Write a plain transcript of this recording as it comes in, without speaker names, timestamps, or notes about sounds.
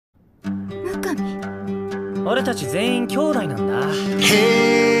Mukami? 俺たち全員兄弟なんだ。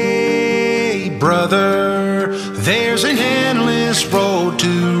 Hey brother, there's an endless road to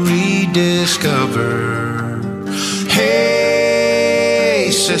rediscover. Hey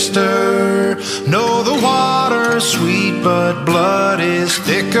sister, know the water's sweet but blood is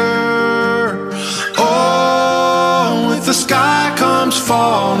thicker. Oh, if the sky comes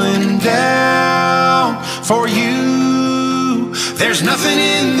falling down for you, there's nothing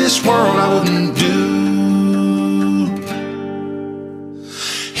in this world I wouldn't do.